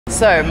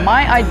So,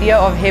 my idea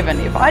of heaven.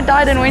 If I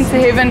died and went to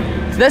heaven,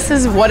 this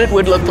is what it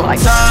would look like.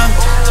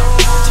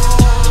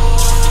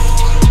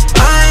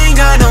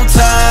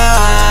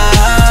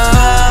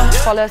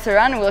 Follow us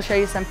around and we'll show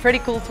you some pretty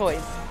cool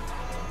toys.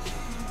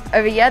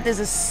 Over here, there's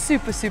a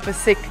super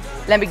sick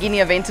Lamborghini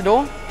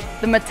Aventador.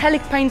 The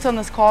metallic paint on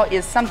this car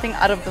is something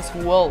out of this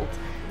world.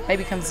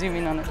 Maybe come zoom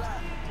in on it.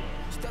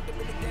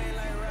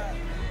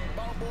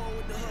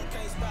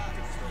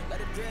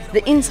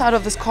 The inside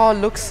of this car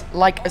looks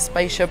like a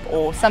spaceship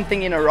or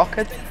something in a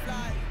rocket.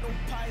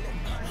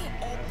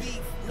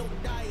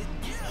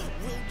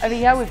 Over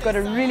here we've got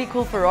a really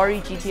cool Ferrari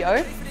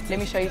GTO. Let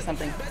me show you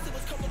something.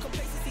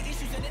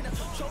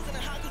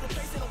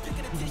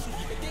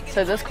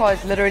 So this car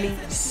is literally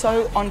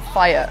so on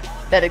fire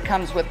that it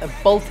comes with a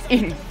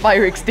built-in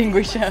fire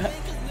extinguisher.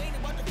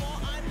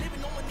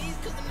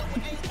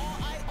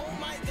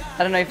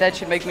 I don't know if that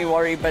should make me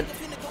worry, but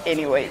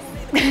anyway.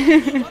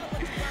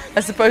 I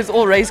suppose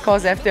all race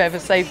cars have to have a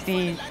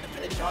safety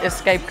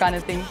escape kind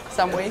of thing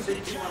somewhere.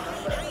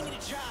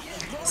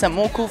 Some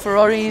more cool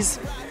Ferraris.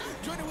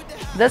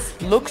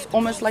 This looks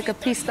almost like a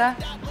pista.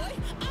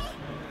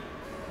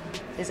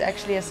 There's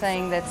actually a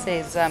saying that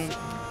says,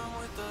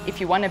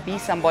 if you want to be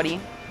somebody,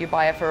 you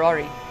buy a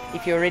Ferrari.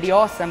 If you already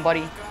are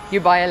somebody, you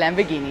buy a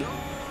Lamborghini.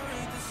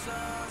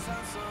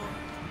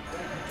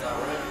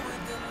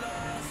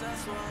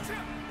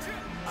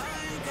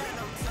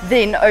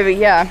 Then over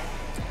here,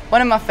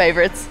 one of my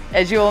favorites,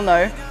 as you all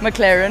know,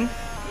 McLaren.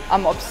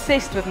 I'm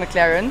obsessed with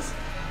McLarens.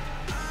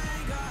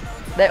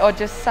 They are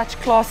just such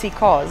classy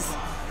cars.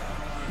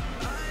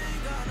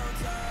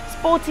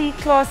 Sporty,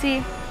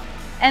 classy,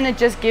 and it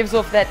just gives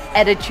off that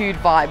attitude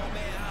vibe.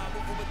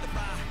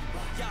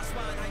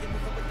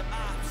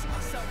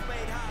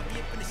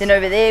 Then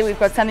over there we've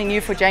got something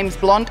new for James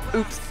Bond.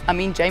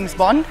 James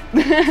Bond.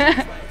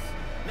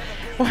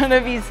 One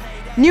of his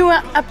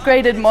newer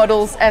upgraded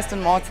models,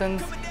 Aston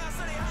Martins.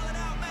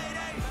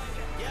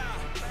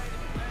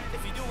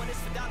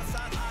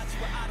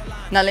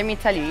 Now let me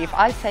tell you, if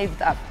I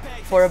saved up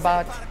for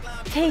about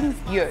 10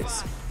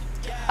 years,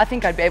 I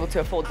think I'd be able to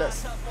afford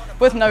this.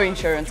 With no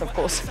insurance, of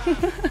course.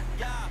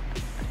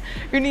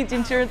 Who needs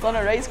insurance on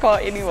a race car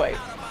anyway?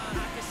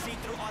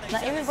 Now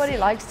everybody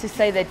likes to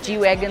say that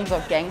G-Wagons are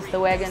gangster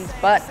wagons,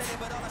 but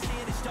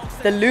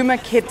the Luma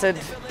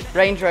kitted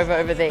Range Rover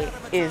over there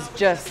is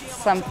just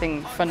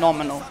something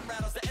phenomenal.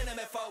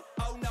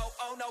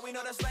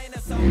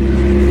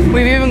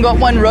 We've even got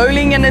one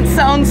rolling and it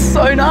sounds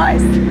so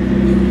nice.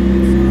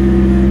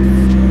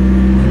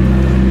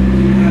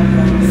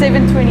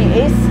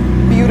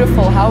 720S,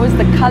 beautiful. How is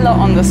the color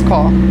on this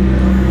car?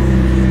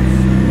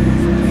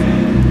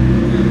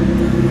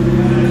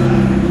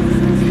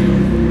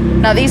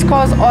 Now these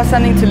cars are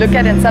something to look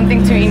at and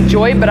something to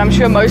enjoy, but I'm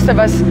sure most of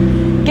us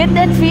get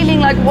that feeling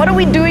like, what are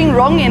we doing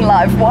wrong in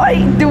life?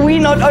 Why do we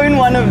not own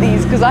one of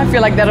these? Because I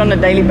feel like that on a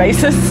daily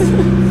basis.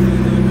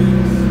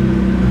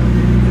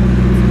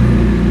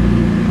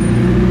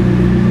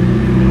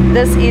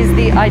 This is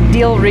the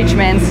ideal rich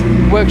man's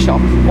workshop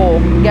or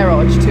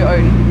garage to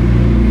own.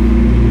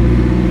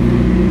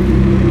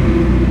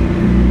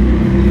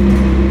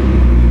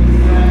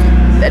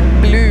 That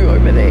blue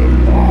over there.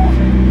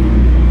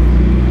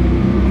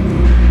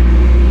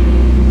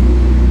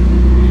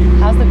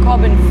 How's the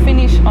carbon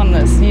finish on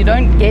this? You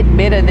don't get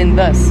better than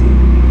this.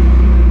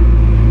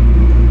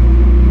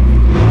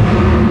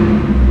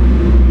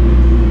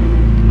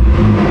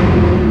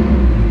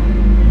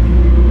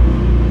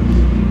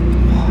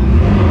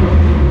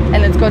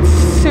 And it's got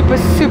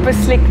super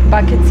slick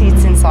bucket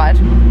seats inside.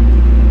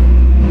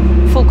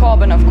 Full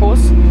carbon, of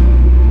course.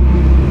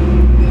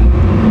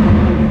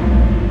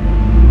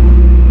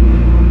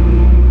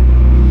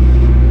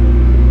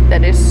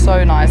 That is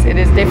so nice. It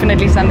is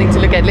definitely something to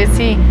look at. Let's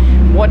see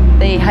what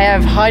they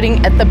have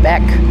hiding at the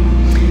back.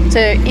 So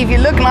if you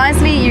look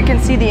nicely, you can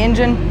see the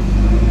engine.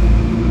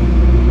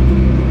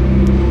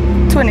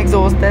 Twin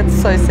exhaust, that's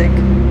so sick.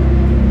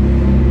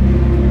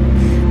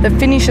 The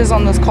finishes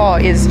on this car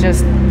is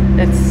just,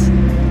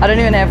 I don't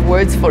even have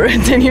words for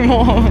it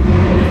anymore.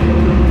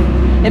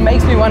 It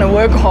makes me want to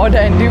work harder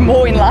and do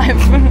more in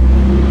life.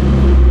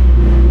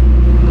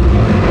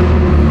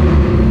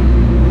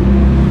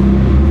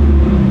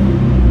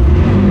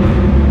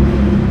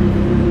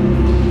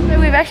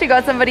 Actually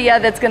got somebody here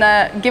that's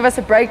gonna give us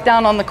a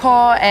breakdown on the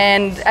car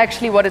and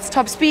actually what its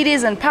top speed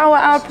is and power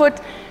output.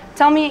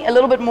 Tell me a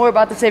little bit more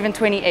about the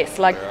 720S.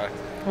 Like,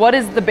 what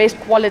is the best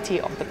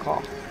quality of the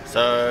car?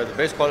 So the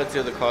best quality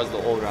of the car is the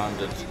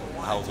all-rounded,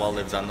 how well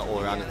they've done the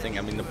all-rounded thing.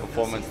 I mean, the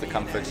performance, the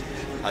comfort,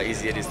 how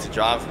easy it is to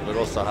drive, but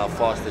also how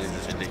fast it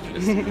is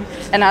ridiculous.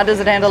 And how does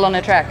it handle on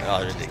a track?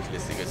 Oh,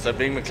 ridiculously good. So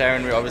being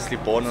McLaren, we're obviously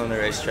born on the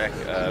racetrack.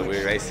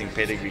 We're a racing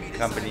pedigree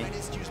company.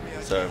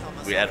 So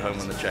we're at home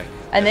on the track.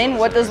 And then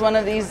what does one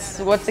of these,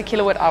 what's the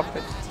kilowatt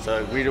output?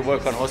 So we do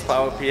work on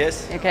horsepower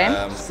PS. Okay.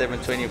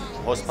 720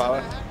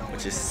 horsepower,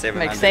 which is 710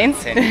 Makes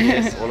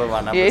sense. PS. All of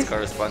our numbers Yes.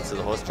 correspond to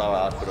the horsepower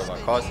output of our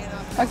cars.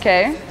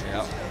 Okay.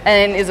 Yeah.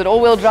 And is it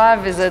all-wheel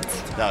drive? Is it?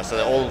 No, so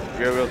they're all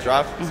rear-wheel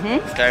drive.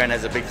 McLaren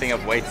has a big thing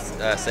of weight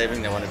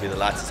saving. They want to be the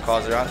lightest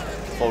cars around.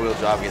 Four-wheel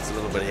drive gets a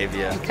little bit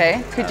heavier.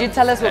 Okay. Could you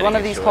tell us what one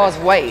of these cars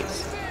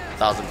weighs?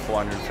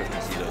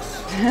 1,450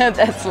 kilos.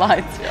 That's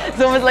light.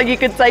 It's almost like you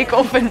could take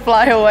off and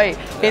fly away,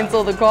 hence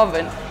all the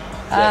carbon.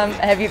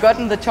 Have you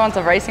gotten the chance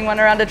of racing one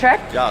around a track?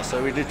 Yeah,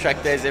 so we do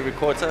track days every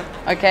quarter.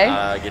 Okay.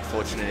 Get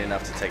fortunate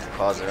enough to take the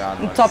cars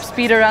around. Top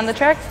speed around the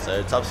track?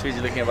 So top speed,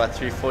 you're looking at about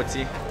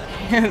 340.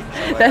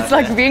 That's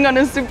like being on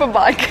a super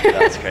bike.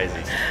 That's crazy.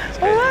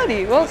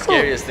 Alrighty, well, The cool.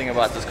 scariest thing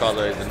about this car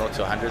though is the 0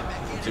 to 100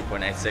 in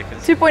 2.8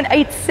 seconds.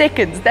 2.8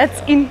 seconds. That's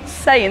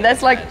insane.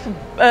 That's like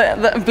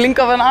the blink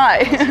of an eye.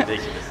 It's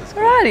ridiculous. It's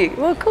cool. Alrighty,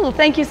 well, cool.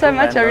 Thank you so Cool,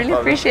 much. man, I no really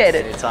problem. appreciate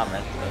it. Anytime,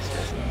 man.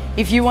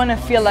 If you want to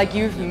feel like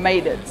you've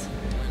made it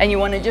and you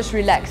want to just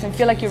relax and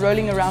feel like you're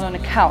rolling around on a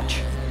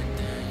couch,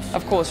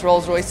 of course,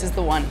 Rolls Royce is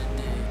the one.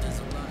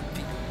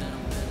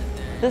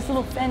 This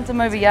little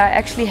Phantom over here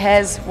actually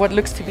has what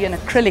looks to be an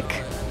acrylic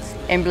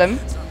emblem.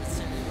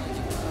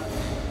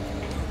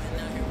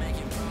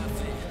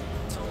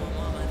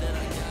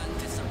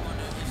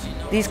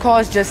 These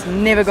cars just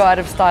never go out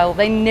of style.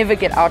 They never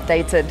get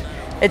outdated.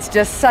 It's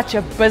just such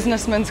a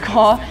businessman's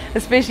car,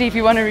 especially if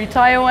you want to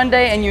retire one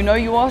day and you know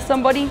you are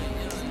somebody.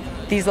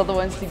 These are the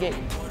ones to get.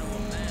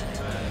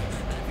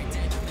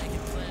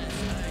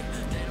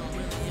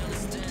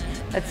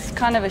 It's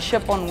kind of a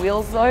ship on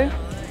wheels though.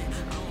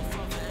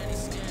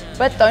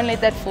 But don't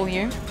let that fool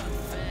you.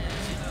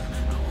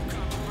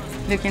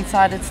 Look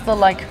inside, it's still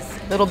like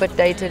a little bit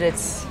dated.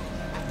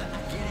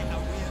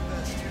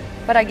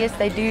 But I guess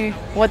they do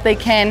what they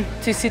can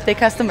to suit their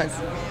customers.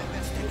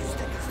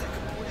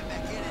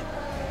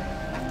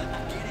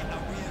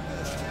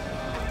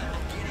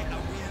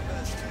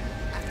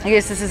 I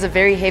guess this is a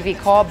very heavy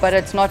car, but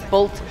it's not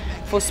built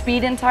for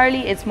speed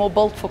entirely. It's more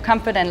built for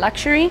comfort and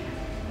luxury.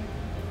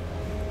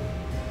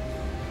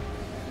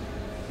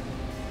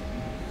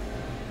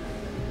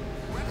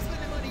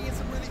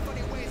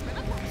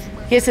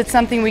 Yes, it's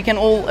something we can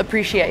all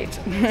appreciate.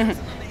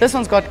 This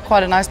one's got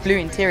quite a nice blue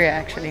interior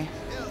actually.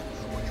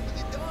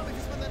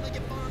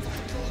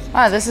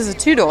 Ah, this is a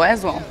two-door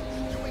as well.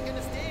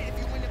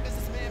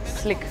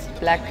 Slick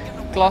black,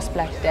 gloss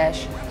black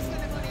dash.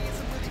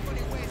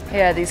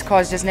 Yeah, these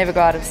cars just never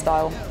go out of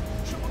style.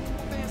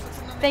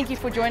 Thank you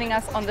for joining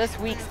us on this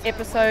week's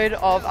episode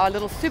of our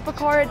little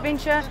supercar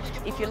adventure.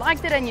 If you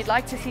liked it and you'd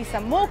like to see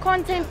some more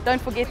content,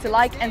 don't forget to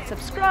like and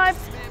subscribe.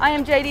 I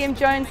am JDM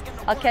Jones.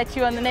 I'll catch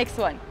you on the next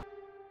one.